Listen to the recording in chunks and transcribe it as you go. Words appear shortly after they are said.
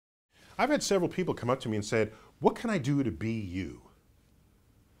I've had several people come up to me and said, what can I do to be you?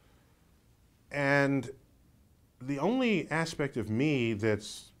 And the only aspect of me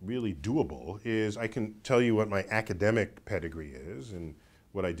that's really doable is I can tell you what my academic pedigree is and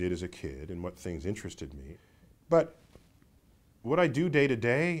what I did as a kid and what things interested me. But what I do day to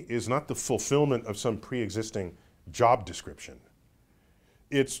day is not the fulfillment of some pre-existing job description.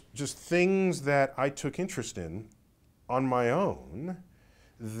 It's just things that I took interest in on my own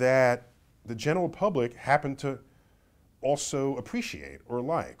that the general public happen to also appreciate or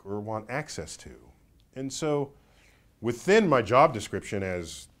like or want access to. And so within my job description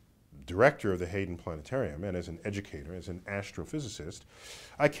as director of the Hayden Planetarium and as an educator, as an astrophysicist,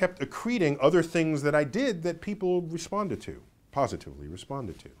 I kept accreting other things that I did that people responded to, positively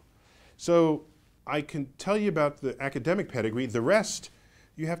responded to. So I can tell you about the academic pedigree. The rest,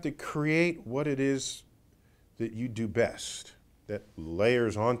 you have to create what it is that you do best, that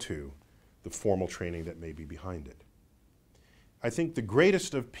layers onto the formal training that may be behind it. I think the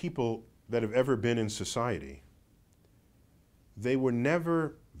greatest of people that have ever been in society, they were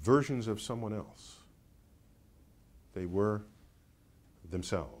never versions of someone else. They were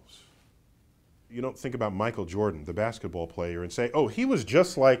themselves. You don't think about Michael Jordan, the basketball player, and say, oh, he was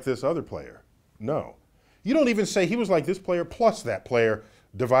just like this other player. No. You don't even say he was like this player plus that player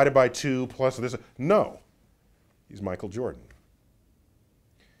divided by 2 plus this. No. He's Michael Jordan.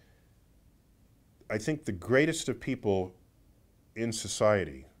 I think the greatest of people in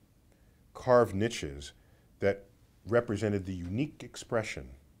society carved niches that represented the unique expression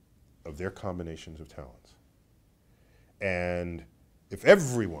of their combinations of talents. And if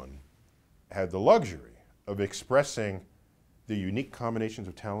everyone had the luxury of expressing the unique combinations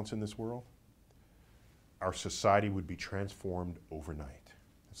of talents in this world, our society would be transformed overnight.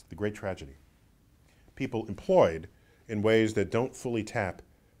 That's the great tragedy. People employed in ways that don't fully tap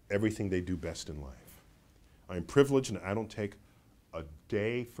everything they do best in life. I'm privileged and I don't take a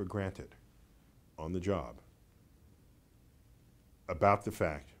day for granted on the job about the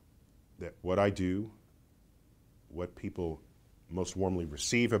fact that what I do, what people most warmly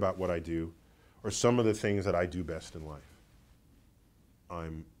receive about what I do, are some of the things that I do best in life.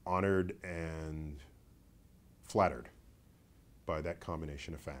 I'm honored and flattered by that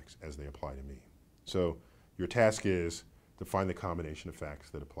combination of facts as they apply to me. So your task is to find the combination of facts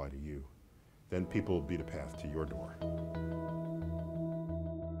that apply to you. Then people will beat a path to your door.